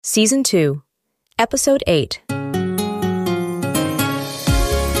Season 2, Episode 8.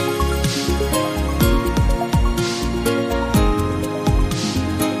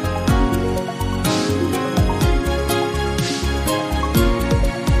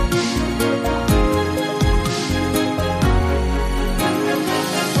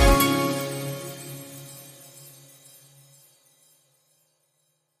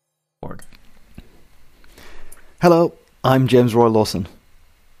 Hello, I'm James Roy Lawson.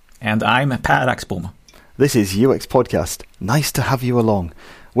 And I'm Per Axbom. This is UX Podcast. Nice to have you along.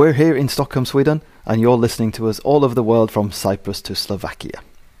 We're here in Stockholm, Sweden, and you're listening to us all over the world from Cyprus to Slovakia.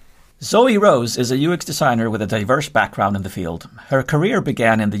 Zoë Rose is a UX designer with a diverse background in the field. Her career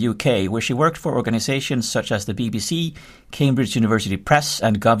began in the UK, where she worked for organisations such as the BBC, Cambridge University Press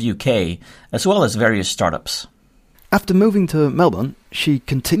and GovUK, as well as various startups. After moving to Melbourne, she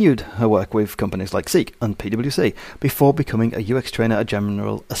continued her work with companies like Seek and PwC before becoming a UX trainer at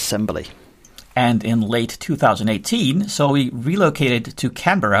General Assembly. And in late 2018, Zoë relocated to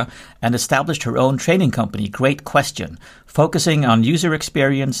Canberra and established her own training company, Great Question, focusing on user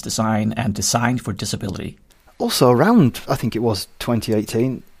experience design and design for disability. Also around, I think it was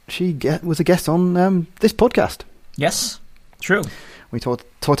 2018, she was a guest on this podcast. Yes, true. We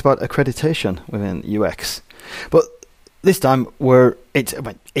talked about accreditation within UX. But this time,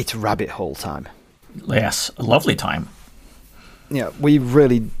 it's rabbit hole time. Yes, a lovely time. Yeah, we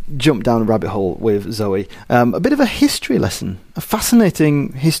really jumped down a rabbit hole with Zoë. A bit of a history lesson, a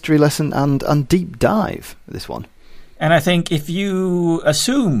fascinating history lesson and deep dive, this one. And I think if you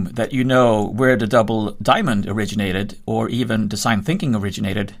assume that you know where the double diamond originated, or even design thinking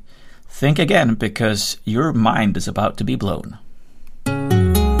originated, think again, because your mind is about to be blown.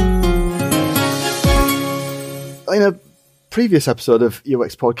 In a previous episode of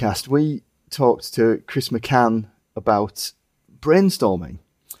UX Podcast, we talked to Chris McCann about brainstorming.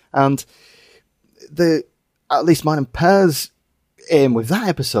 And at least mine and Per's aim with that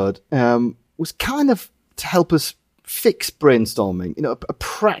episode was kind of to help us fix brainstorming, a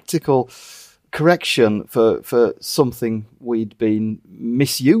practical correction for something we'd been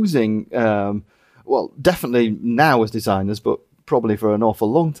misusing, definitely now as designers, but probably for an awful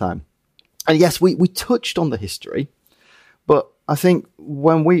long time. And yes, we touched on the history, but I think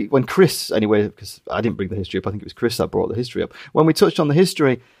when Chris, anyway, because I didn't bring the history up, I think it was Chris that brought the history up. When we touched on the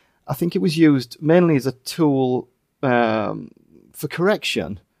history, I think it was used mainly as a tool for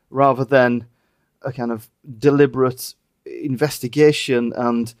correction rather than a kind of deliberate investigation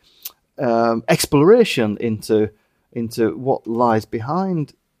and exploration into what lies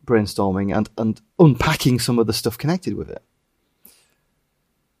behind brainstorming and unpacking some of the stuff connected with it.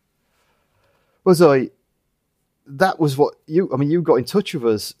 Well, Zoe, that was what you got in touch with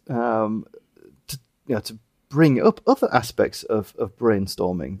us to bring up other aspects of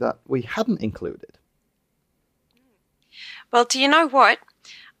brainstorming that we hadn't included. Well, do you know what?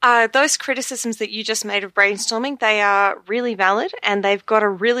 Those criticisms that you just made of brainstorming, they are really valid and they've got a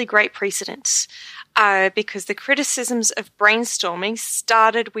really great precedence. Because the criticisms of brainstorming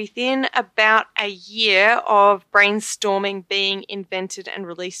started within about a year of brainstorming being invented and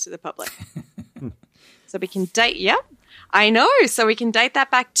released to the public. So we can date, I know. So we can date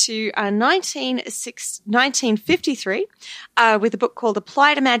that back to 1953 with a book called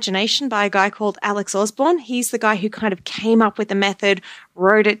Applied Imagination by a guy called Alex Osborne. He's the guy who kind of came up with the method,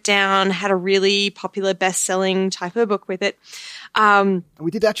 wrote it down, had a really popular best-selling type of book with it. We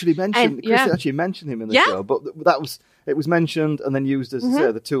did actually mention, Chris actually mentioned him in the show, but it was mentioned and then used as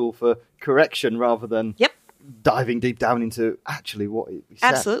the tool for correction rather than diving deep down into actually what he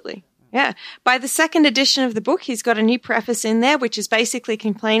said. Absolutely. Yeah. By the second edition of the book, he's got a new preface in there, which is basically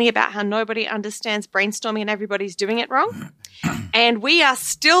complaining about how nobody understands brainstorming and everybody's doing it wrong. And we are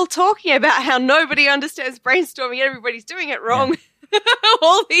still talking about how nobody understands brainstorming and everybody's doing it wrong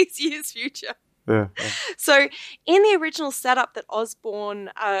all these years future. Yeah. So in the original setup that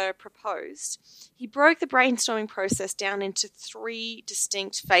Osborne proposed, he broke the brainstorming process down into 3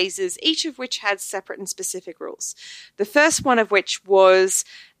 distinct phases, each of which had separate and specific rules. The first one of which was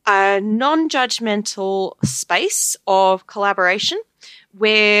a non-judgmental space of collaboration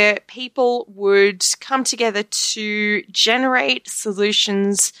where people would come together to generate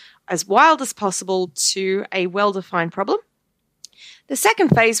solutions as wild as possible to a well-defined problem. The second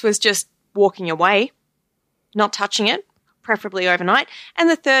phase was just walking away, not touching it, preferably overnight. And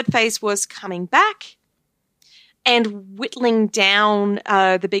the third phase was coming back and whittling down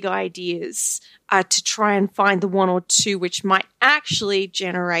the big ideas to try and find the one or two which might actually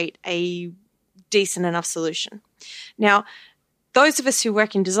generate a decent enough solution. Now, those of us who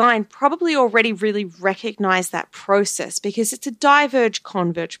work in design probably already really recognize that process because it's a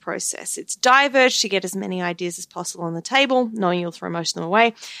diverge-converge process. It's diverge to get as many ideas as possible on the table, knowing you'll throw most of them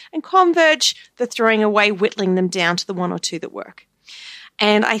away, and converge, the throwing away, whittling them down to the one or two that work.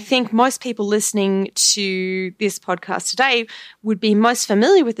 And I think most people listening to this podcast today would be most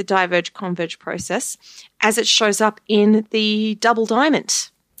familiar with the diverge-converge process as it shows up in the double diamond.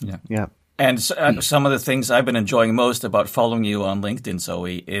 Yeah. And some of the things I've been enjoying most about following you on LinkedIn,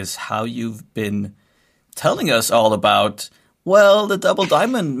 Zoe, is how you've been telling us all about, well, the double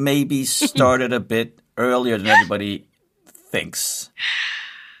diamond maybe started a bit earlier than everybody thinks.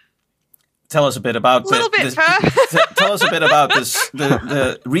 Tell us a bit about tell us a bit about this,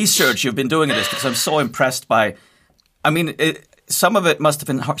 the research you've been doing in this, because I'm so impressed by. I mean, some of it must have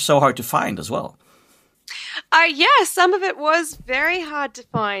been so hard to find as well. Yeah, some of it was very hard to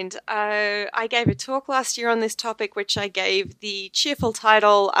find. I gave a talk last year on this topic, which I gave the cheerful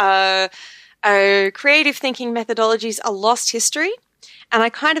title, Creative Thinking Methodologies, A Lost History. And I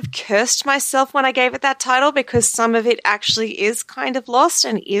kind of cursed myself when I gave it that title because some of it actually is kind of lost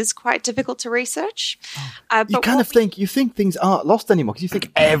and is quite difficult to research. You think things aren't lost anymore because you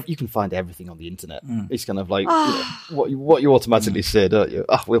think you can find everything on the internet. It's kind of like what you automatically say, don't you?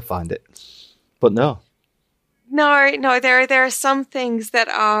 Oh, we'll find it. But no. No, there are some things that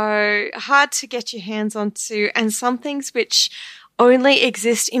are hard to get your hands onto and some things which only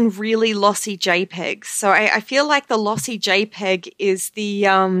exist in really lossy JPEGs. So I feel like the lossy JPEG is the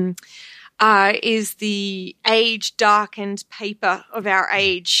age-darkened paper of our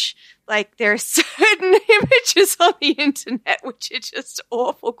age. Like, there are certain images on the internet which are just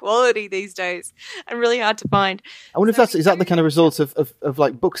awful quality these days and really hard to find. I wonder if is that the kind of result of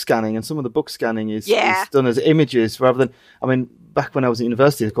like book scanning, and some of the book scanning is done as images rather than, I mean, back when I was at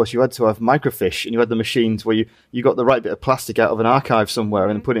university, of course, you had to have microfiche, and you had the machines where you got the right bit of plastic out of an archive somewhere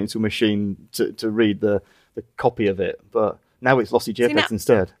and put it into a machine to read the copy of it. But now it's lossy JPEGs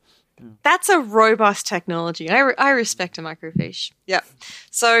instead. That's a robust technology. I respect a microfiche. Yeah.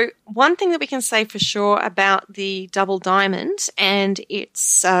 So one thing that we can say for sure about the double diamond and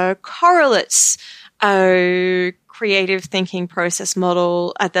its correlates creative thinking process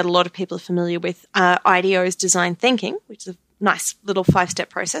model that a lot of people are familiar with, IDEO's design thinking, which is a nice little 5-step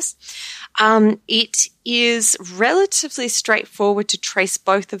process. It is relatively straightforward to trace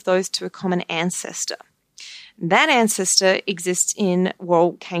both of those to a common ancestor. That ancestor exists came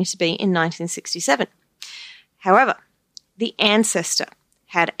to be in 1967. However, the ancestor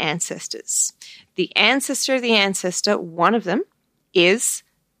had ancestors. The ancestor of the ancestor, one of them, is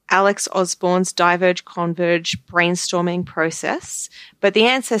Alex Osborne's diverge-converge brainstorming process. But the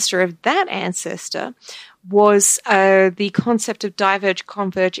ancestor of that ancestor was the concept of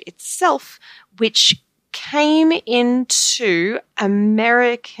diverge-converge itself, which came into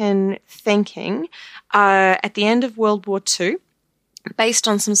American thinking at the end of World War II, based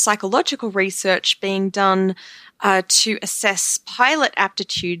on some psychological research being done to assess pilot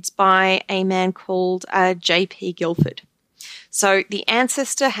aptitudes by a man called J.P. Guilford. So the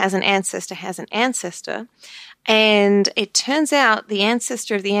ancestor has an ancestor has an ancestor, and it turns out the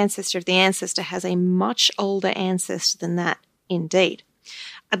ancestor of the ancestor of the ancestor has a much older ancestor than that, indeed.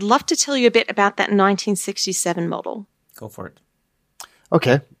 I'd love to tell you a bit about that 1967 model. Go for it.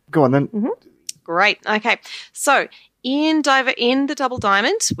 Okay, go on then. Mm-hmm. Great. Okay, so in the double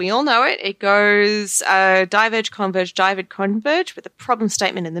diamond, we all know it. It goes diverge, converge with a problem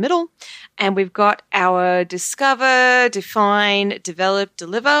statement in the middle. And we've got our discover, define, develop,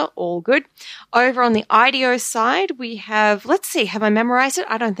 deliver, all good. Over on the IDEO side, we have, let's see, have I memorized it?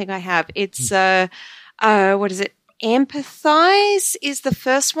 I don't think I have. It's, what is it? Empathize is the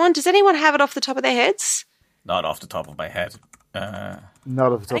first one. Does anyone have it off the top of their heads? Not off the top of my head.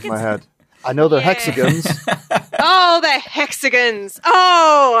 Not off the top of my head. I know they're hexagons. Oh, the hexagons.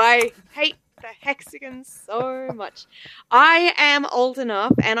 Oh, I hate the hexagons so much. I am old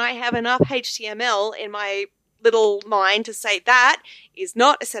enough and I have enough HTML in my little mind to say that is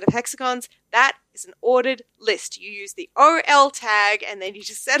not a set of hexagons. That is an ordered list. You use the OL tag and then you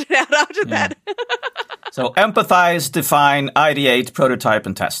just set it out after that. So empathize, define, ideate, prototype,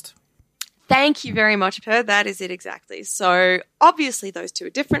 and test. Thank you very much, Per. That is it exactly. So obviously those two are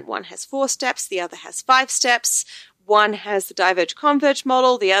different. One has 4 steps. The other has 5 steps. One has the diverge-converge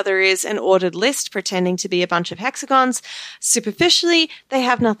model. The other is an ordered list pretending to be a bunch of hexagons. Superficially, they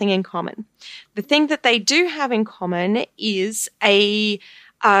have nothing in common. The thing that they do have in common is a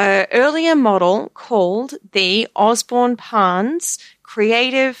earlier model called the Osborne-Palms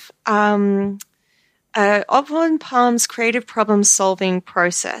creative problem-solving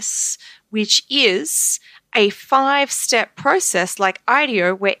process, which is a 5-step process like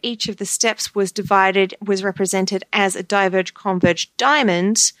IDEO, where each of the steps was represented as a diverge-converge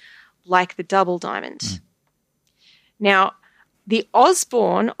diamond, like the double diamond. Now, the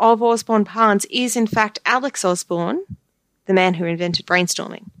Osborne of Osborne-Parnes is, in fact, Alex Osborne, the man who invented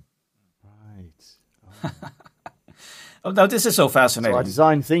brainstorming. Right. Oh, now, this is so fascinating. So our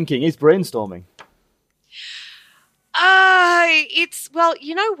design thinking is brainstorming. Well,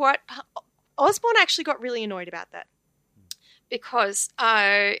 you know what? Osborne actually got really annoyed about that because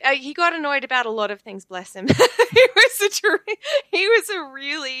he got annoyed about a lot of things. Bless him. He was a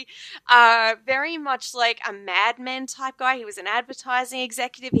really very much like a Mad Men type guy. He was an advertising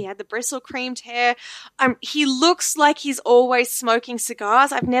executive. He had the bristle-creamed hair. He looks like he's always smoking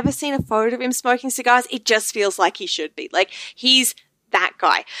cigars. I've never seen a photo of him smoking cigars. It just feels like he should be. Like, he's that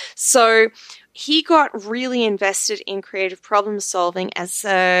guy. So he got really invested in creative problem solving as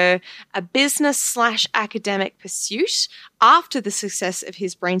a business/academic pursuit after the success of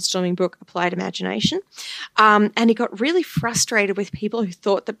his brainstorming book, Applied Imagination. And he got really frustrated with people who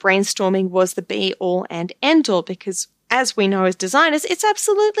thought that brainstorming was the be-all and end-all because, as we know as designers, it's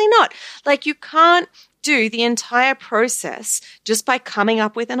absolutely not. Like, you can't do the entire process just by coming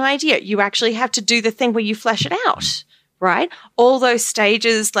up with an idea. You actually have to do the thing where you flesh it out. Right? All those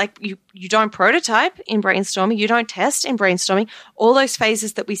stages, like you don't prototype in brainstorming, you don't test in brainstorming, all those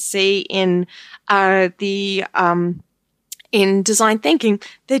phases that we see in in design thinking,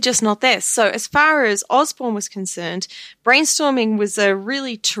 they're just not there. So as far as Osborne was concerned, brainstorming was a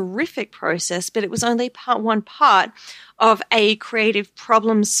really terrific process, but it was only one part of a creative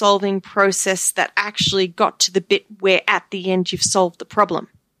problem-solving process that actually got to the bit where at the end you've solved the problem.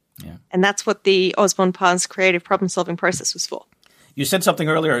 Yeah. And that's what the Osborne-Parnes creative problem-solving process was for. You said something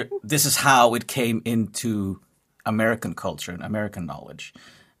earlier, this is how it came into American culture and American knowledge.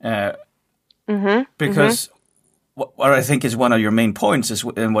 Because what I think is one of your main points is,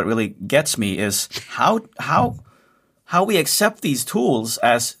 and what really gets me is how we accept these tools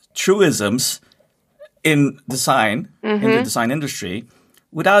as truisms in design, in the design industry,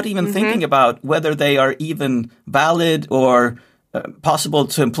 without even thinking about whether they are even valid or possible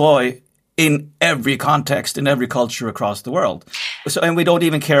to employ in every context, in every culture across the world. So, and we don't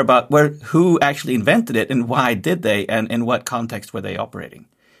even care about who actually invented it and why did they, and in what context were they operating.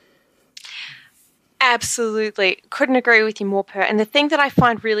 Absolutely. Couldn't agree with you more, Per. And the thing that I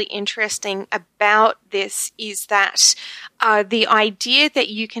find really interesting about this is that the idea that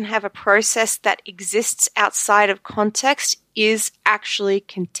you can have a process that exists outside of context is actually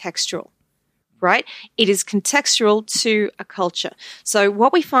contextual. Right? It is contextual to a culture. So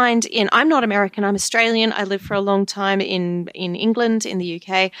what we find I'm not American, I'm Australian. I lived for a long time in England, in the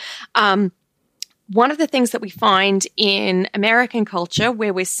UK. One of the things that we find in American culture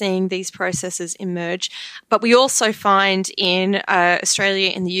where we're seeing these processes emerge, but we also find in Australia,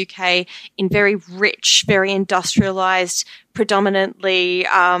 in the UK, in very rich, very industrialized, predominantly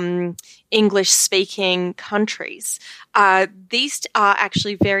English-speaking countries, these are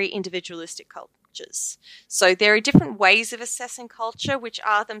actually very individualistic cultures. So there are different ways of assessing culture, which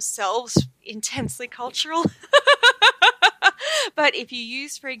are themselves intensely cultural. But if you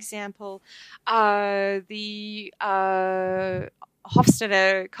use, for example, the Hofstadter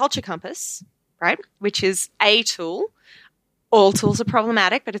Culture Compass, right, which is a tool, all tools are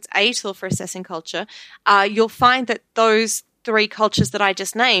problematic, but it's a tool for assessing culture, you'll find that those 3 cultures that I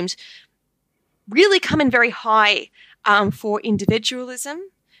just named really come in very high for individualism.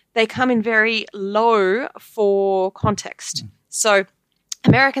 They come in very low for context. So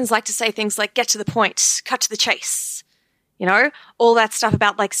Americans like to say things like get to the point, cut to the chase, you know, all that stuff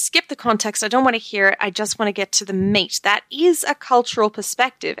about like skip the context. I don't want to hear it. I just want to get to the meat. That is a cultural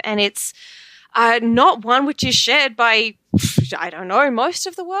perspective, and it's not one which is shared by, I don't know, most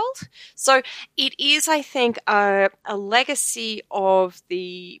of the world. So it is, I think, a legacy of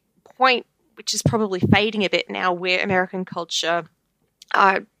the point, which is probably fading a bit now, where American culture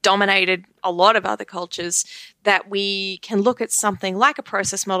dominated a lot of other cultures, that we can look at something like a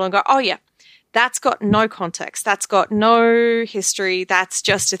process model and go, oh yeah, that's got no context. That's got no history. That's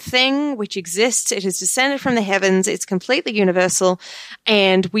just a thing which exists. It has descended from the heavens. It's completely universal.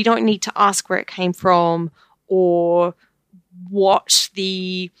 And we don't need to ask where it came from or what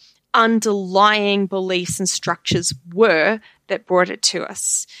the underlying beliefs and structures were that brought it to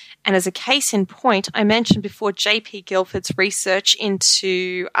us. And as a case in point, I mentioned before J.P. Guilford's research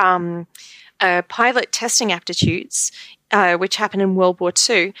into pilot testing aptitudes, which happened in World War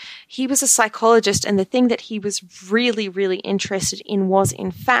II. He was a psychologist, and the thing that he was really, really interested in was, in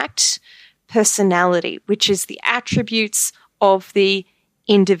fact, personality, which is the attributes of the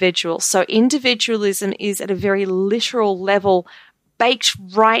individual. So individualism is at a very literal level baked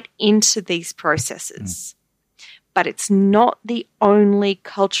right into these processes. But it's not the only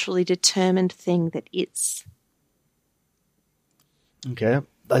culturally determined thing that is. Okay.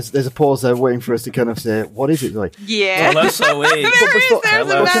 There's a pause there waiting for us to kind of say, what is it like? Yeah. Well, that's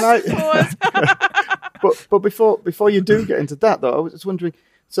But before you do get into that, though, I was just wondering,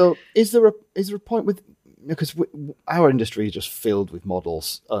 so is there a point with, because our industry is just filled with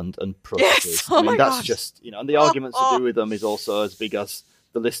models and processes. Yes. Oh my that's gosh. just, and the arguments to do with them is also as big as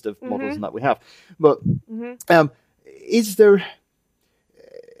the list of models and that we have. But is there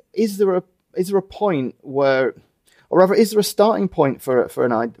a point where, or rather, is there a starting point for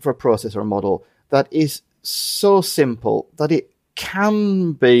a process or a model that is so simple that it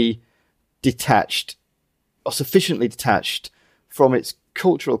can be detached or sufficiently detached from its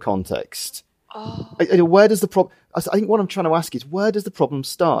cultural context? Where does the problem? I think what I'm trying to ask is, where does the problem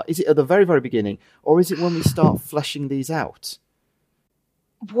start? Is it at the very, very beginning, or is it when we start fleshing these out?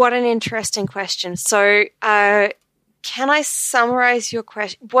 What an interesting question. So, can I summarize your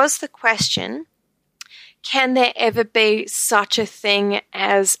question? Was the question, can there ever be such a thing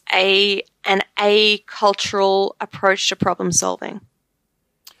as an acultural approach to problem solving?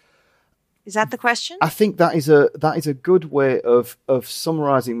 Is that the question? I think that is a good way of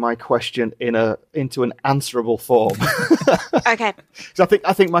summarizing my question into an answerable form. Okay. So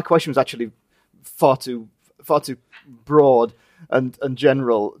I think my question was actually far too broad and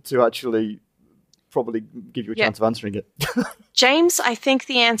general to actually probably give you a chance of answering it. James, I think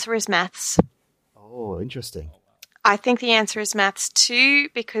the answer is maths. Oh, interesting. I think the answer is maths too,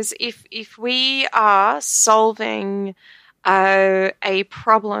 because if we are solving a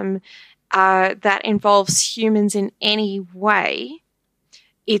problem that involves humans in any way,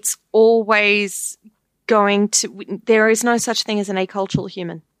 it's always going to... There is no such thing as an acultural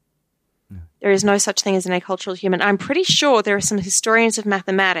human. There is no such thing as an acultural human. I'm pretty sure there are some historians of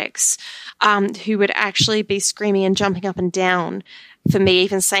mathematics who would actually be screaming and jumping up and down for me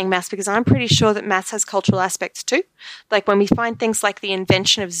even saying maths, because I'm pretty sure that maths has cultural aspects too. Like when we find things like the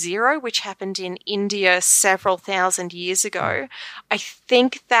invention of zero, which happened in India several thousand years ago, I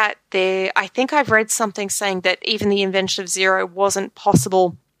think I've read something saying that even the invention of zero wasn't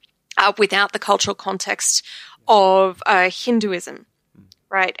possible without the cultural context of Hinduism.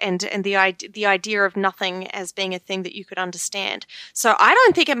 Right, and the idea of nothing as being a thing that you could understand. So I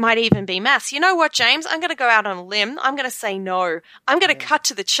don't think it might even be maths. You know what, James? I'm going to go out on a limb. I'm going to say no. I'm going to cut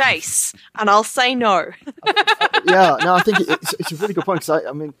to the chase, and I'll say no. I think it's a really good point, because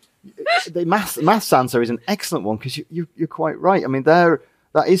I mean, the maths answer is an excellent one, because you're quite right. I mean, that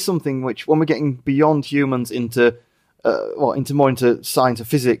is something which, when we're getting beyond humans into science of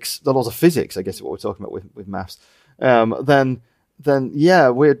physics, the laws of physics, I guess is what we're talking about with maths, then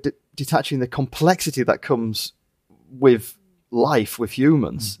we're detaching the complexity that comes with life, with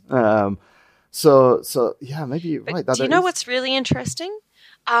humans. Maybe you're right. Do you know what's really interesting?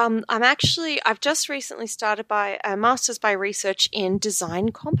 I've just recently started a master's by research in design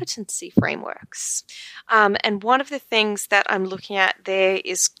competency frameworks. And one of the things that I'm looking at there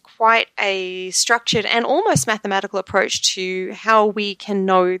is quite a structured and almost mathematical approach to how we can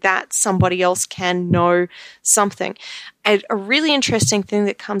know that somebody else can know something. And a really interesting thing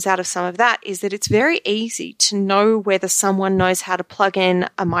that comes out of some of that is that it's very easy to know whether someone knows how to plug in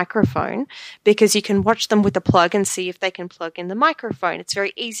a microphone, because you can watch them with the plug and see if they can plug in the microphone. It's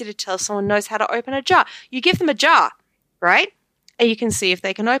very easy to tell if someone knows how to open a jar. You give them a jar, right? And you can see if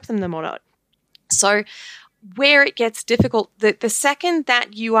they can open them or not. So where it gets difficult, the second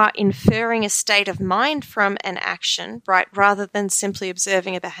that you are inferring a state of mind from an action, right, rather than simply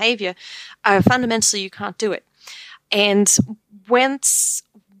observing a behavior, fundamentally you can't do it. And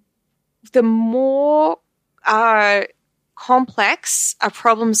the more complex a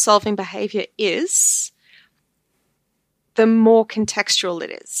problem-solving behavior is, the more contextual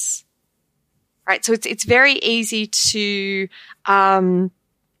it is, right? So it's very easy to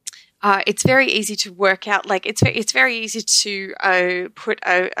work out. Like it's very easy to put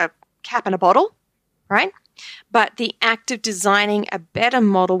a cap in a bottle, right? But the act of designing a better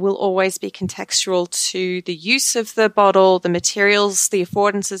model will always be contextual to the use of the bottle, the materials, the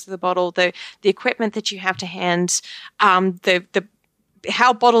affordances of the bottle, the equipment that you have to hand,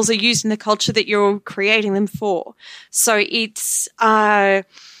 how bottles are used in the culture that you're creating them for. So it's, I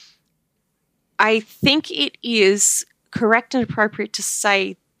think it is correct and appropriate to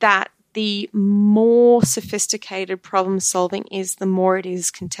say that the more sophisticated problem solving is, the more it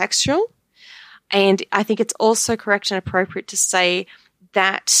is contextual. And I think it's also correct and appropriate to say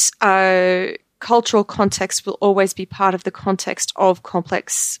that cultural context will always be part of the context of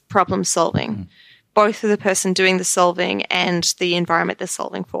complex problem solving, both for the person doing the solving and the environment they're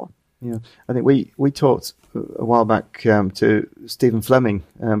solving for. Yeah, I think we talked a while back to Stephen Fleming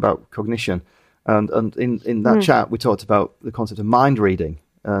about cognition, and in that chat we talked about the concept of mind reading,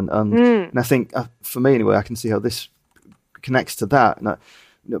 and I think for me anyway, I can see how this connects to that. And,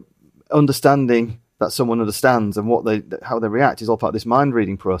 understanding that someone understands and how they react is all part of this mind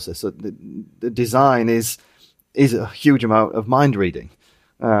reading process. So the design is a huge amount of mind reading,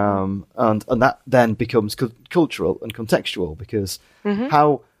 and that then becomes cultural and contextual, because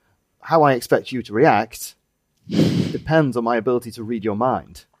how I expect you to react depends on my ability to read your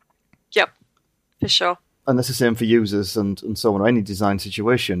mind. Yep, for sure. And that's the same for users and so on, or any design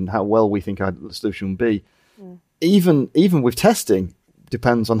situation, how well we think our solution will be. Even with testing,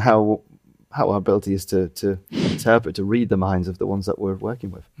 depends on how our ability is to interpret, to read the minds of the ones that we're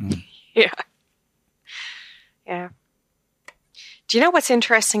working with. Yeah. Do you know what's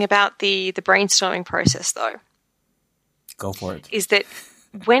interesting about the brainstorming process, though? Go for it. Is that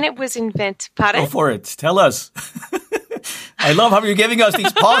when it was invented... Pardon? Go for it. Tell us. I love how you're giving us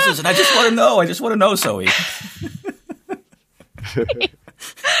these pauses, and I just want to know. Zoë.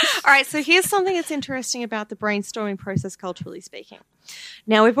 All right, so here's something that's interesting about the brainstorming process, culturally speaking.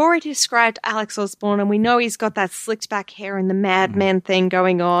 Now, we've already described Alex Osborne, and we know he's got that slicked back hair and the madman thing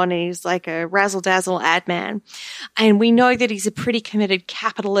going on, and he's like a razzle-dazzle ad man. And we know that he's a pretty committed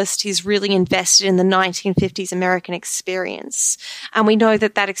capitalist. He's really invested in the 1950s American experience. And we know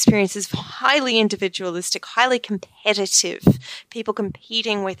that experience is highly individualistic, highly competitive, people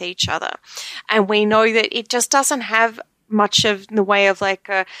competing with each other. And we know that it just doesn't have much of in the way of like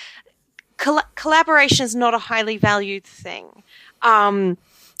collaboration is not a highly valued thing.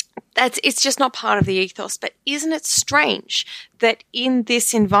 It's just not part of the ethos. But isn't it strange that in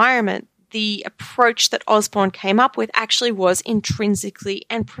this environment, the approach that Osborne came up with actually was intrinsically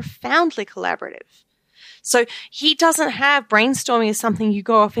and profoundly collaborative? So he doesn't have brainstorming as something you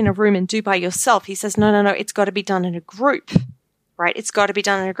go off in a room and do by yourself. He says, no, it's got to be done in a group. Right? It's got to be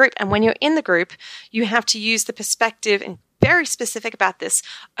done in a group. And when you're in the group, you have to use the perspective, and very specific about this,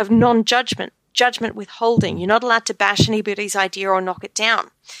 of non-judgment, judgment withholding. You're not allowed to bash anybody's idea or knock it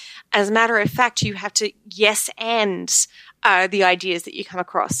down. As a matter of fact, you have to yes and the ideas that you come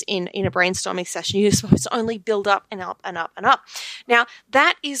across in a brainstorming session. You're supposed to only build up and up and up and up. Now,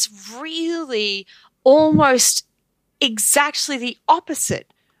 that is really almost exactly the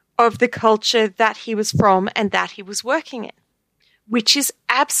opposite of the culture that he was from and that he was working in, which is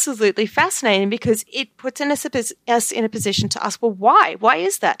absolutely fascinating because it puts us in a position to ask, well, why? Why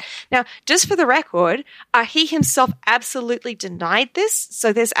is that? Now, just for the record, he himself absolutely denied this.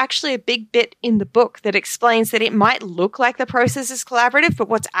 So there's actually a big bit in the book that explains that it might look like the process is collaborative, but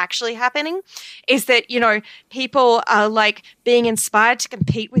what's actually happening is that, people are like being inspired to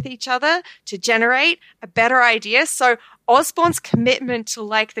compete with each other to generate a better idea. So Osborne's commitment to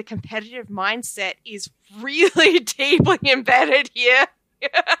like the competitive mindset is really deeply embedded here.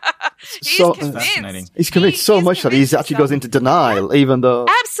 He's convinced. He's committed so much that he actually goes into denial, even though...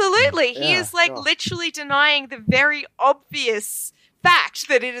 Absolutely. He is literally denying the very obvious fact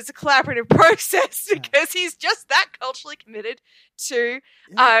that it is a collaborative process because he's just that culturally committed to...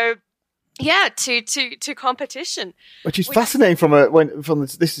 to competition. Which is fascinating from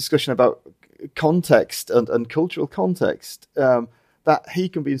this discussion about context and cultural context, that he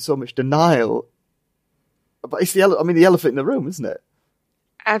can be in so much denial. But it's the elephant in the room, isn't it?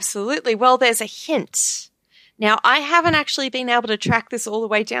 Absolutely. Well, there's a hint. Now, I haven't actually been able to track this all the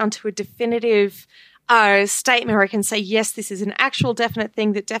way down to a definitive statement where I can say, yes, this is an actual definite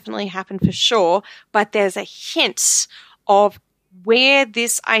thing that definitely happened for sure, but there's a hint of where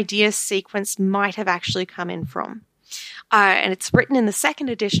this idea sequence might have actually come in from. And it's written in the second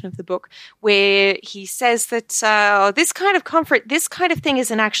edition of the book where he says that this kind of thing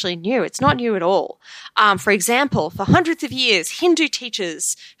isn't actually new. It's not new at all. For example, for hundreds of years, Hindu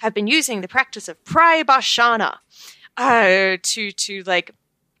teachers have been using the practice of prayabarshana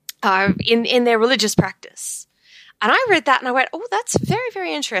in their religious practice. And I read that and I went, oh, that's very,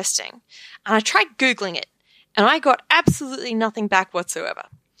 very interesting. And I tried Googling it and I got absolutely nothing back whatsoever.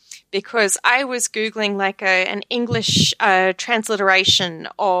 Because I was Googling like an English transliteration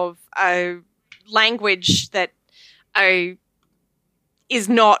of a language that is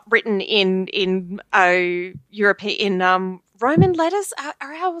not written in Roman letters.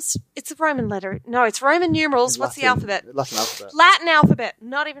 It's a Roman letter. No, it's Roman numerals. What's the alphabet? Latin alphabet. Latin alphabet.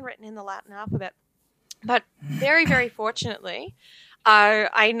 Not even written in the Latin alphabet. But very, very fortunately,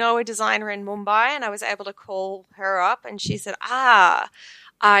 I know a designer in Mumbai, and I was able to call her up, and she said,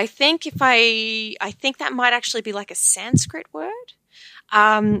 I think I think that might actually be like a Sanskrit word,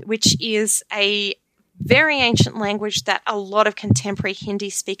 which is a very ancient language that a lot of contemporary Hindi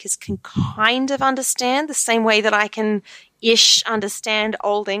speakers can kind of understand, the same way that I can ish understand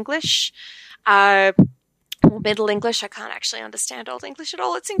Old English. Or Middle English. I can't actually understand Old English at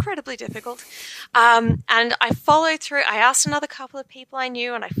all. It's incredibly difficult. And I followed through. I asked another couple of people I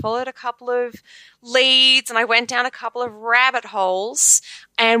knew, and I followed a couple of leads, and I went down a couple of rabbit holes.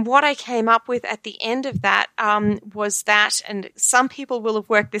 And what I came up with at the end of that was that, and some people will have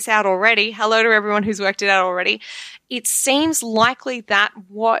worked this out already. Hello to everyone who's worked it out already. It seems likely that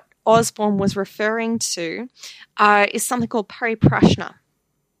what Osborne was referring to is something called pariprashna.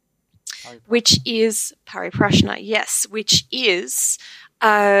 Which is pariprashna, yes, which is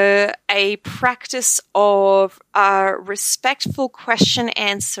a practice of respectful question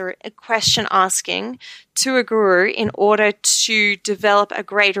asking to a guru in order to develop a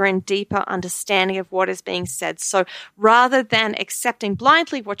greater and deeper understanding of what is being said. So rather than accepting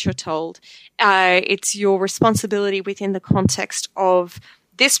blindly what you're told, it's your responsibility within the context of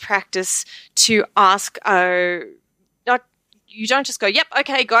this practice to ask you don't just go, yep,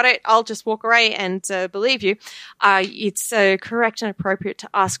 okay, got it, I'll just walk away and believe you. It's correct and appropriate to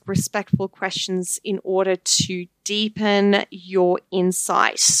ask respectful questions in order to deepen your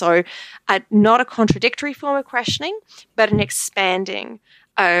insight. So not a contradictory form of questioning, but an expanding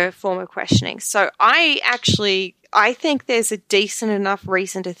form of questioning. So I think there's a decent enough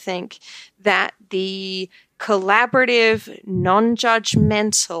reason to think that the collaborative,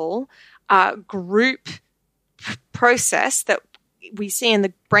 non-judgmental group process that we see in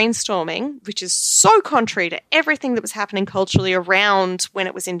the brainstorming, which is so contrary to everything that was happening culturally around when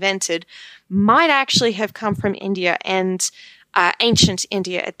it was invented, might actually have come from India and ancient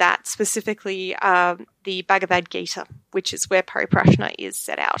India at that, specifically the Bhagavad Gita, which is where pariprashna is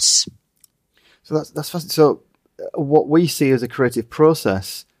set out. So that's fascinating. So what we see as a creative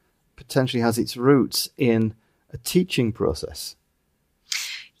process potentially has its roots in a teaching process.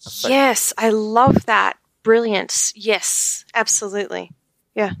 Yes, I love that. Brilliant. Yes, absolutely.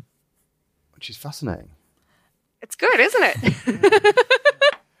 Yeah. Which is fascinating. It's good, isn't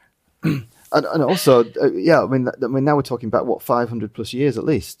it? and also, I mean, now we're talking about, what, 500 plus years at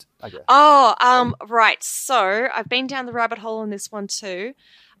least, I guess. Oh, right. So I've been down the rabbit hole on this one too.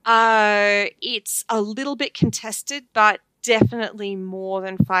 It's a little bit contested, but definitely more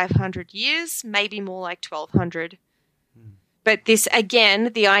than 500 years, maybe more like 1200. But this,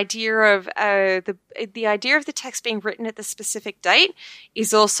 again, the idea of the text being written at the specific date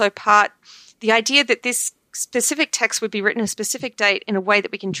is also the idea that this specific text would be written at a specific date in a way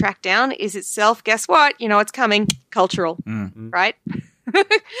that we can track down is itself, guess what? It's coming, cultural, right?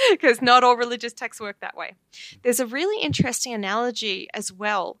 Because not all religious texts work that way. There's a really interesting analogy as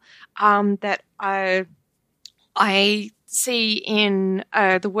well that I see in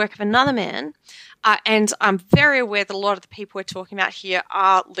the work of another man. And I'm very aware that a lot of the people we're talking about here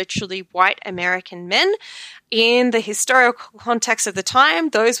are literally white American men. In the historical context of the time,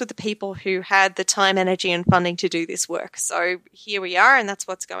 those were the people who had the time, energy, and funding to do this work. So here we are, and that's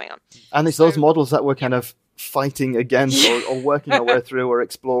what's going on. And it's those models that we're kind of fighting against or working our way through or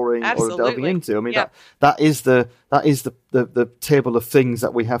exploring or delving into. I mean, that is the table of things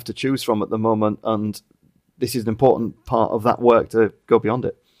that we have to choose from at the moment, and this is an important part of that work to go beyond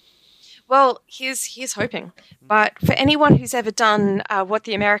it. Well, here's hoping. But for anyone who's ever done what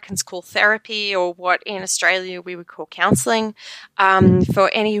the Americans call therapy, or what in Australia we would call counselling, for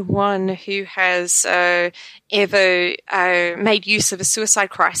anyone who has ever made use of a suicide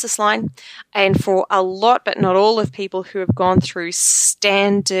crisis line, and for a lot but not all of people who have gone through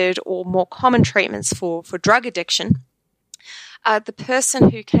standard or more common treatments for drug addiction, the person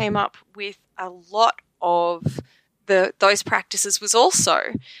who came up with a lot of those practices was also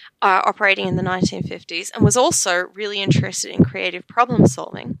operating in the 1950s and was also really interested in creative problem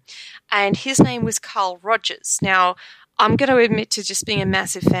solving. And his name was Carl Rogers. Now, I'm going to admit to just being a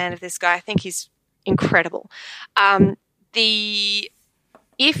massive fan of this guy. I think he's incredible.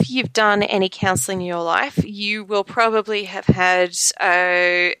 If you've done any counseling in your life, you will probably have had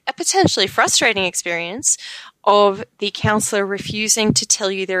a potentially frustrating experience of the counselor refusing to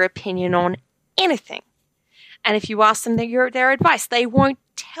tell you their opinion on anything. And if you ask them their advice, they won't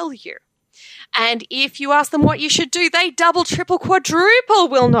tell you. And if you ask them what you should do, they double, triple, quadruple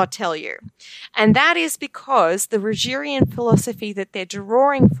will not tell you. And that is because the Rogerian philosophy that they're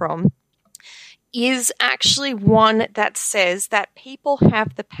drawing from is actually one that says that people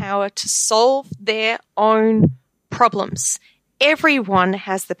have the power to solve their own problems everyone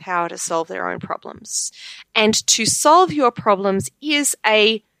has the power to solve their own problems. And to solve your problems is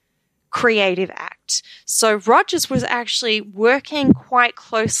a creative act. So Rogers was actually working quite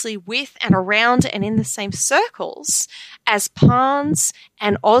closely with and around and in the same circles as Parnes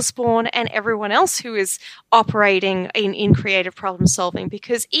and Osborne and everyone else who is operating in creative problem solving,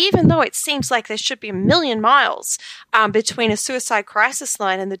 because even though it seems like there should be a million miles between a suicide crisis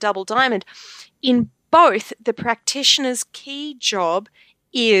line and the Double Diamond, in both, the practitioner's key job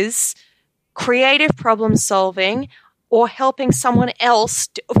is creative problem solving or helping someone else,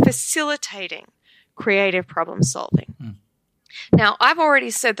 facilitating creative problem solving. Now, I've already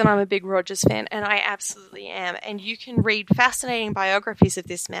said that I'm a big Rogers fan, and I absolutely am. And you can read fascinating biographies of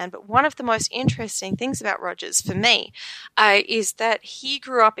this man, but one of the most interesting things about Rogers for me is that he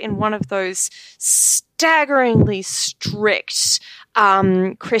grew up in one of those staggeringly strict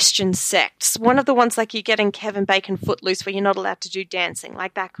Christian sects. One of the ones like you get in Kevin Bacon Footloose where you're not allowed to do dancing,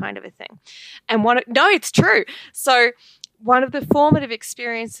 like that kind of a thing. And no, it's true. So one of the formative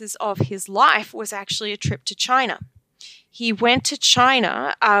experiences of his life was actually a trip to China. He went to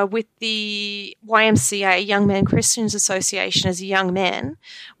China with the YMCA, Young Men Christians Association, as a young man,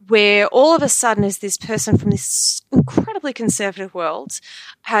 where all of a sudden, as this person from this incredibly conservative world,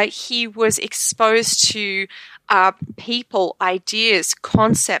 he was exposed to people, ideas,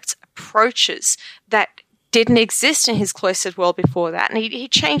 concepts, approaches that didn't exist in his cloistered world before that. And he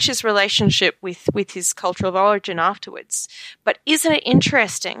changed his relationship with his culture of origin afterwards. But isn't it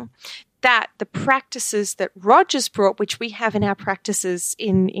interesting that the practices that Rogers brought, which we have in our practices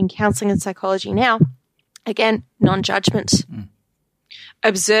in counseling and psychology now, again, non-judgment,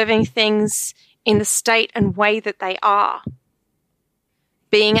 observing things in the state and way that they are,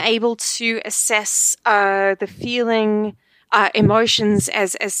 being able to assess the feeling, emotions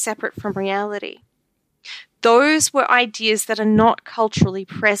as separate from reality. Those were ideas that are not culturally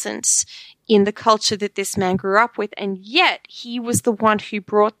present in the culture that this man grew up with, and yet he was the one who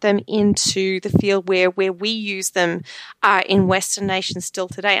brought them into the field where we use them in Western nations still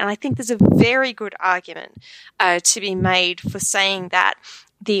today. And I think there's a very good argument to be made for saying that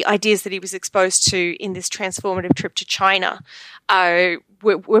the ideas that he was exposed to in this transformative trip to China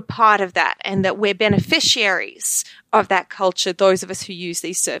were part of that, and that we're beneficiaries of that culture, those of us who use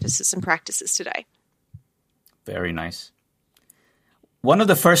these services and practices today. Very nice. One of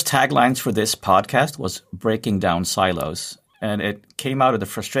the first taglines for this podcast was breaking down silos. And it came out of the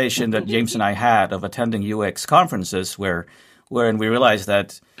frustration that James and I had of attending UX conferences wherein we realized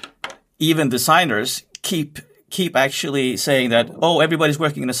that even designers keep actually saying that, oh, everybody's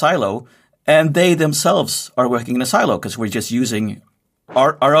working in a silo, and they themselves are working in a silo because we're just using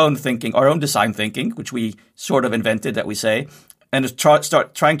our own thinking, our own design thinking, which we sort of invented, that we say, and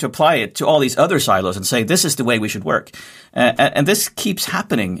start trying to apply it to all these other silos and say, this is the way we should work. And this keeps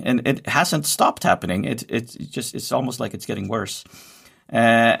happening, and it hasn't stopped happening. It's almost like it's getting worse.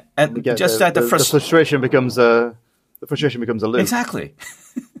 And just that the frustration becomes a loop. Exactly.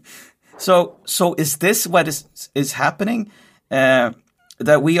 So is this what is happening? That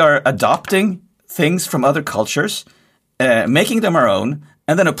we are adopting things from other cultures, making them our own,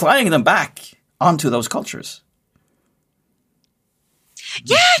 and then applying them back onto those cultures?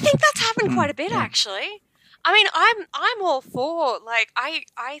 Yeah, I think that's happened quite a bit, actually. I mean, I'm all for, like,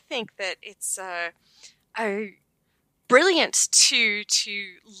 I think that it's brilliant to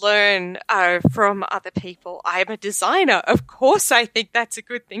learn from other people. I'm a designer. Of course, I think that's a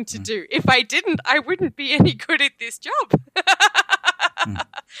good thing to do. If I didn't, I wouldn't be any good at this job.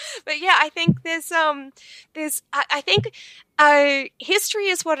 But yeah, I think I think history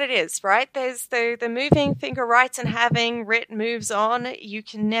is what it is, right? There's the moving finger writes, and having writ moves on. You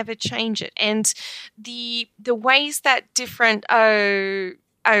can never change it. And the ways that different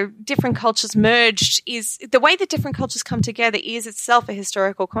cultures merged is the way that different cultures come together is itself a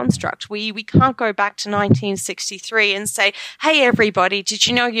historical construct. We can't go back to 1963 and say, hey, everybody, did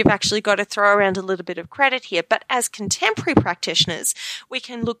you know you've actually got to throw around a little bit of credit here? But as contemporary practitioners, we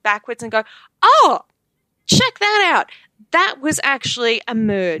can look backwards and go, oh, check that out. That was actually a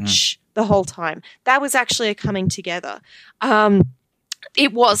merge the whole time. That was actually a coming together.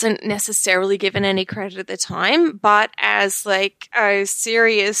 It wasn't necessarily given any credit at the time, but as like a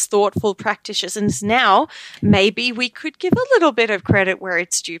serious, thoughtful practitioners now, maybe we could give a little bit of credit where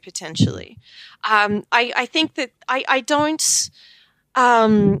it's due potentially. I think that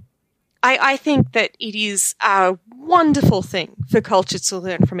I think that it is a wonderful thing for culture to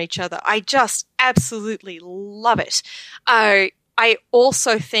learn from each other. I just absolutely love it. I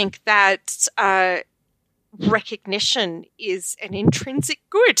also think that recognition is an intrinsic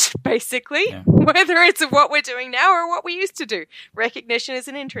good, basically, whether it's what we're doing now or what we used to do. Recognition is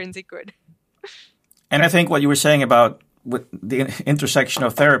an intrinsic good. And I think what you were saying about with the intersection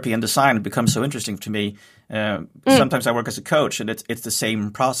of therapy and design becomes so interesting to me. Sometimes I work as a coach, and it's the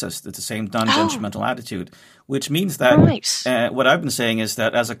same process, it's the same non-judgmental attitude, which means that what I've been saying is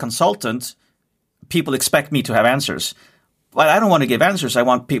that as a consultant, people expect me to have answers. But I don't want to give answers. I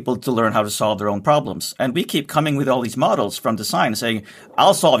want people to learn how to solve their own problems. And we keep coming with all these models from design saying,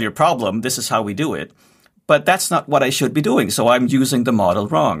 I'll solve your problem. This is how we do it. But that's not what I should be doing. So I'm using the model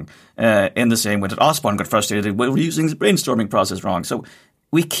wrong. In the same way that Osborne got frustrated, we're using the brainstorming process wrong. So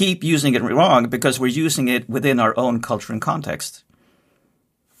we keep using it wrong because we're using it within our own culture and context.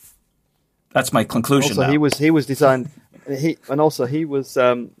 That's my conclusion. Also, now. he was designed. He was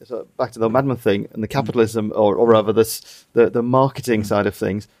so back to the Madman thing and the capitalism, or rather the marketing side of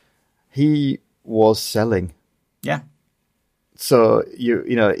things. He was selling. Yeah. So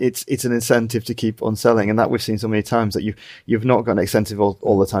you know it's an incentive to keep on selling, and that we've seen so many times that you've not got an incentive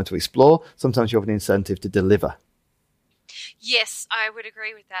all the time to explore. Sometimes you have an incentive to deliver. Yes, I would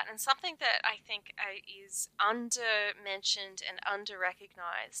agree with that. And something that I think is under-mentioned and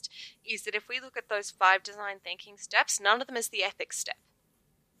under-recognized is that if we look at those 5 design thinking steps, none of them is the ethics step.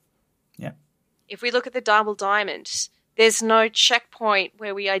 Yeah. If we look at the double diamond, there's no checkpoint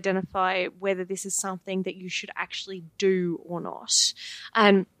where we identify whether this is something that you should actually do or not.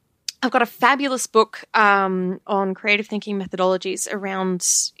 And I've got a fabulous book on creative thinking methodologies around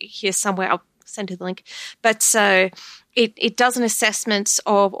here somewhere. I'll send you the link. But it does an assessment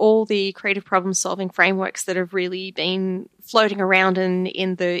of all the creative problem-solving frameworks that have really been floating around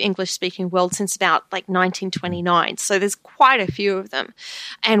in the English-speaking world since about like 1929. So there's quite a few of them.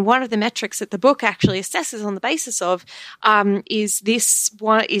 And one of the metrics that the book actually assesses on the basis of is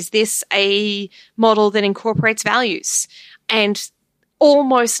this a model that incorporates values? And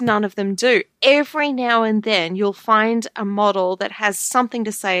almost none of them do. Every now and then you'll find a model that has something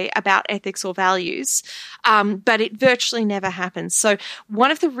to say about ethics or values, but it virtually never happens. So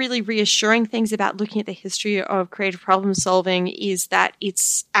one of the really reassuring things about looking at the history of creative problem solving is that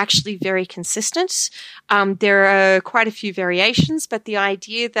it's actually very consistent. There are quite a few variations, but the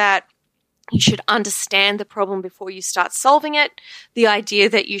idea that you should understand the problem before you start solving it. The idea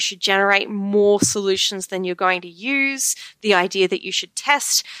that you should generate more solutions than you're going to use. The idea that you should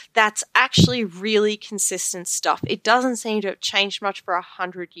test. That's actually really consistent stuff. It doesn't seem to have changed much for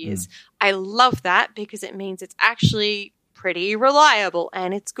 100 years. I love that because it means it's actually pretty reliable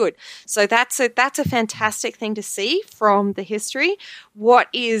and it's good. So that's a fantastic thing to see from the history. What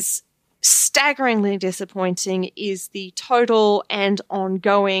is staggeringly disappointing is the total and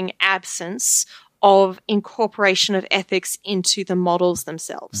ongoing absence of incorporation of ethics into the models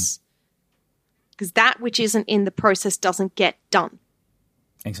themselves. Because that which isn't in the process doesn't get done.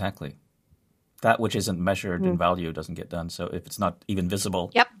 Exactly. That which isn't measured in value doesn't get done. So if it's not even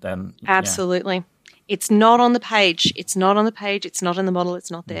visible, then... Absolutely. Yeah. It's not on the page. It's not on the page. It's not in the model. It's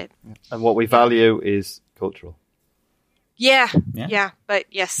not there. And what we value is cultural. Yeah. But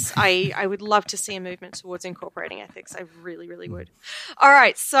yes, I would love to see a movement towards incorporating ethics. I really, really would. All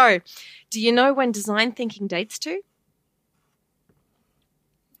right. So do you know when design thinking dates to?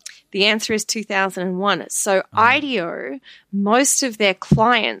 The answer is 2001. So IDEO, most of their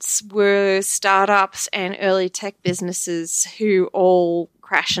clients were startups and early tech businesses who all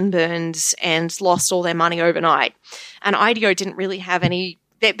crashed and burned and lost all their money overnight. And IDEO didn't really have any.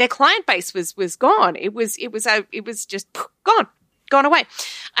 Their client base was gone. It was just gone away.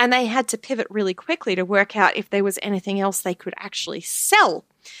 And they had to pivot really quickly to work out if there was anything else they could actually sell.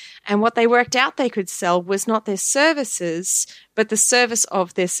 And what they worked out they could sell was not their services, but the service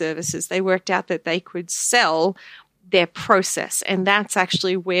of their services. They worked out that they could sell their process. And that's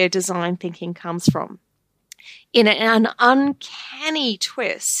actually where design thinking comes from. In an uncanny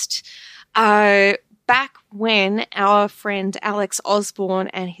twist, back when our friend Alex Osborne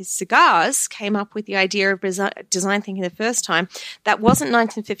and his cigars came up with the idea of design thinking the first time, that wasn't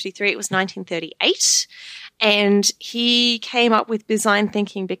 1953, it was 1938. And he came up with design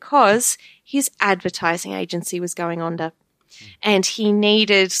thinking because his advertising agency was going under. And he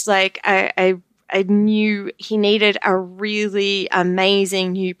needed he needed a really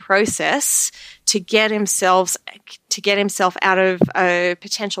amazing new process to get himself out of a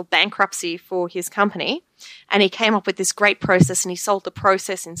potential bankruptcy for his company. And he came up with this great process and he sold the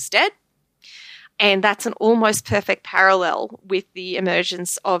process instead. And that's an almost perfect parallel with the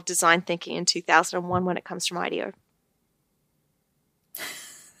emergence of design thinking in 2001 when it comes from IDEO.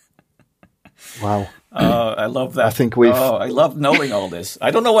 Wow. I love that. I think we've. I love knowing all this.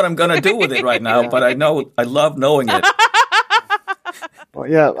 I don't know what I'm going to do with it right now, but I know I love knowing it. Well,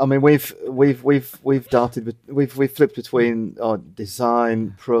 yeah, I mean, we've darted, we've flipped between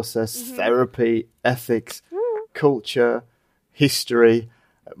design, process, therapy, ethics, culture, history,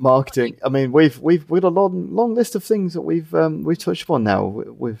 marketing. I mean, we've got a long list of things that we've touched upon now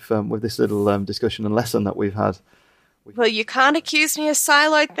with this little discussion and lesson that we've had. Well, you can't accuse me of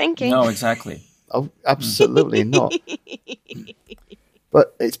siloed thinking. No, exactly. Oh, absolutely not.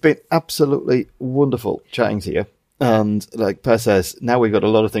 But it's been absolutely wonderful chatting to you. And like Per says, now we've got a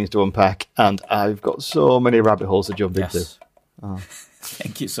lot of things to unpack, and I've got so many rabbit holes to jump into.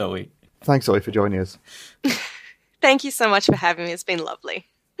 Thank you, Zoe. Thanks, Zoe, for joining us. Thank you so much for having me. It's been lovely.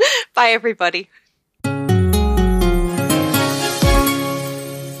 Bye, everybody.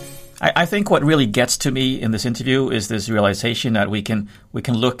 I think what really gets to me in this interview is this realization that we can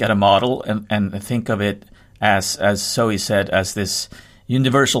look at a model and think of it as Zoe said, as this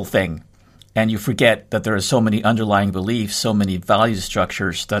universal thing. And you forget that there are so many underlying beliefs, so many value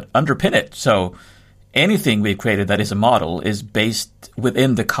structures that underpin it. So anything we've created that is a model is based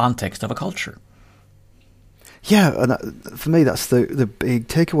within the context of a culture. Yeah, and for me, that's the big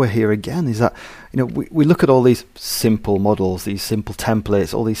takeaway here again, is that, we look at all these simple models, these simple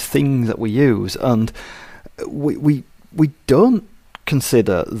templates, all these things that we use, and we don't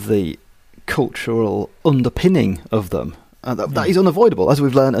consider the cultural underpinning of them. And that is unavoidable, as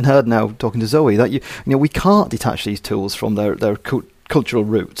we've learned and heard now talking to Zoe, that we can't detach these tools from their cultural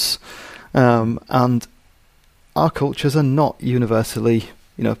roots, and our cultures are not universally,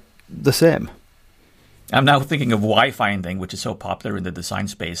 the same. I'm now thinking of why finding, which is so popular in the design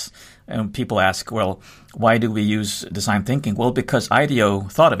space. And people ask, well, why do we use design thinking? Well, because IDEO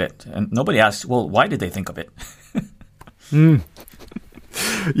thought of it. And nobody asks, well, why did they think of it?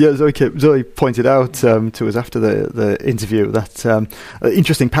 Yeah, Zoe pointed out to us after the interview that an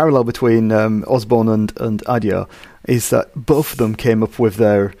interesting parallel between Osborne and IDEO is that both of them came up with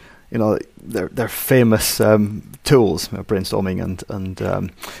their famous tools, brainstorming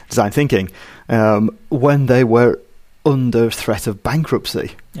and design thinking, when they were under threat of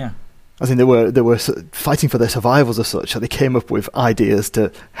bankruptcy. Yeah. I think they were fighting for their survivals as such, so they came up with ideas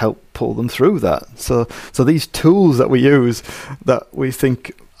to help pull them through that. So these tools that we use, that we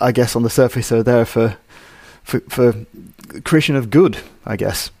think, I guess, on the surface are there for creation of good, I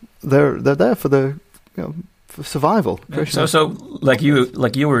guess. They're there for the for survival. So like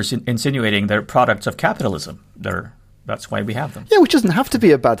you were insinuating, they're products of capitalism. That's why we have them. Yeah, which doesn't have to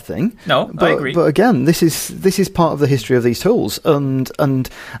be a bad thing. No, I agree. But again, this is part of the history of these tools, and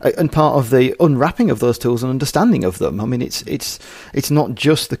part of the unwrapping of those tools and understanding of them. I mean, it's not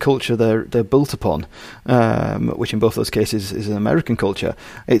just the culture they're built upon, which in both those cases is an American culture.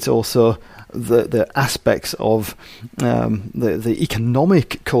 It's also the aspects of the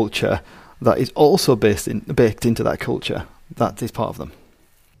economic culture that is also baked into that culture. That is part of them.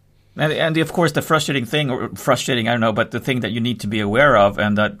 And of course, the frustrating thing, or frustrating, I don't know, but the thing that you need to be aware of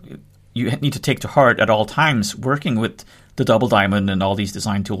and that you need to take to heart at all times working with the Double Diamond and all these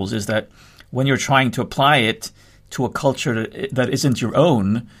design tools is that when you're trying to apply it to a culture that isn't your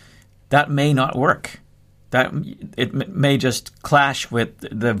own, that may not work. That it may just clash with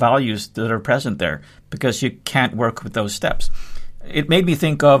the values that are present there because you can't work with those steps. It made me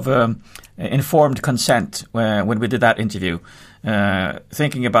think of informed consent when we did that interview.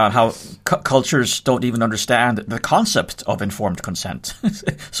 Thinking about how cultures don't even understand the concept of informed consent.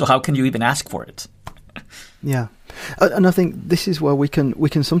 So how can you even ask for it? Yeah. And I think this is where we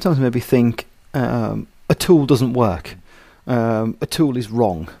can sometimes maybe think a tool doesn't work. A tool is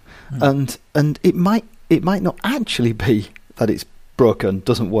wrong. And it might not actually be that it's broken,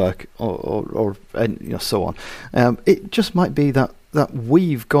 doesn't work, or so on. It just might be that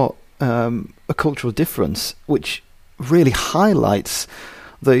we've got a cultural difference which really highlights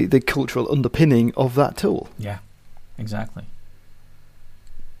the cultural underpinning of that tool. Yeah, exactly.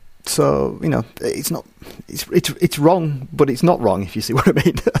 So it's wrong, but it's not wrong, if you see what I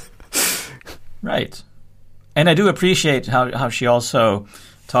mean. Right. And I do appreciate how she also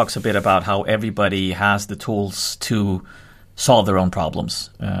talks a bit about how everybody has the tools to solve their own problems,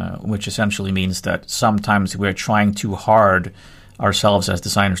 which essentially means that sometimes we're trying too hard ourselves as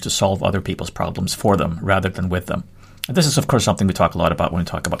designers to solve other people's problems for them rather than with them. And this is, of course, something we talk a lot about when we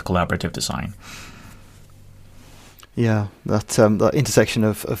talk about collaborative design. Yeah, that intersection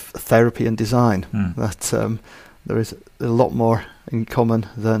of therapy and design. That there is a lot more in common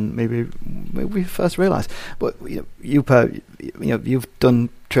than maybe we first realised. But you've done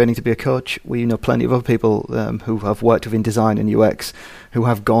training to be a coach. We know plenty of other people who have worked within design and UX who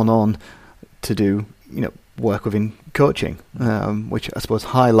have gone on to do, work within coaching, which I suppose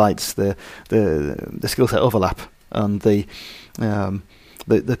highlights the skill set overlap and the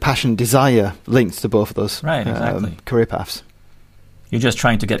passion, desire linked to both of those career paths. You're just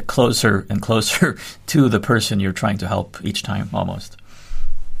trying to get closer and closer to the person you're trying to help each time, almost.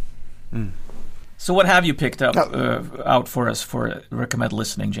 Mm. So what have you picked up out for us for recommend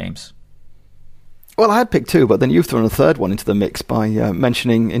listening, James? Well, I had picked two, but then you've thrown a third one into the mix by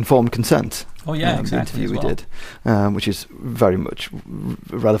mentioning informed consent. Oh, yeah, exactly. The interview we did, which is very much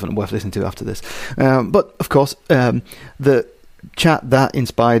relevant and worth listening to after this. But, of course, the chat that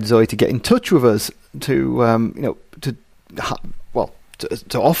inspired Zoe to get in touch with us to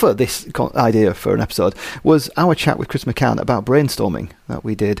offer this idea for an episode was our chat with Chris McCann about brainstorming that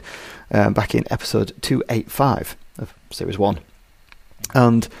we did back in episode 285 of Series 1.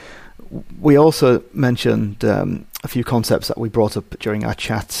 And we also mentioned a few concepts that we brought up during our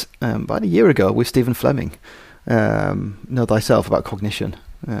chat about a year ago with Stephen Fleming, Know Thyself, about cognition.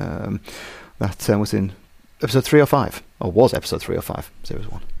 That was in episode 305, or was episode 305, Series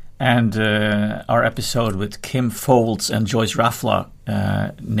 1. And our episode with Kim Folds and Joyce Raffla,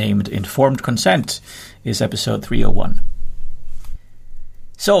 named Informed Consent, is episode 301.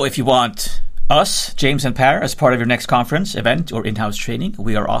 So if you want us, James and Per, as part of your next conference, event, or in-house training,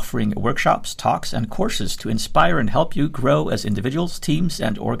 we are offering workshops, talks, and courses to inspire and help you grow as individuals, teams,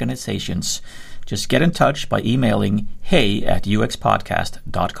 and organizations. Just get in touch by emailing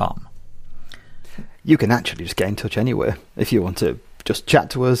hey@uxpodcast.com. You can actually just get in touch anywhere if you want to just chat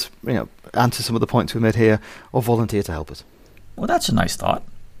to us, answer some of the points we made here, or volunteer to help us. Well, that's a nice thought.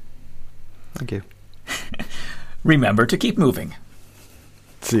 Thank you. Remember to keep moving.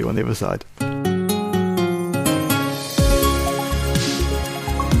 See you on the other side.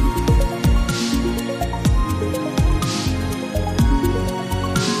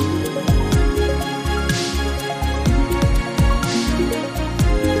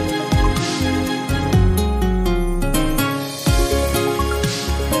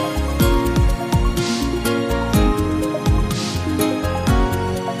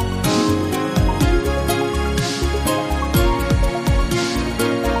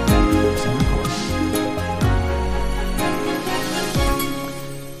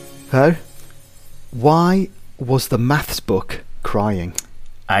 Why was the maths book crying?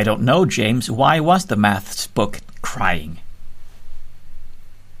 I don't know, James. Why was the maths book crying?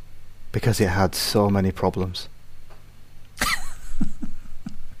 Because it had so many problems.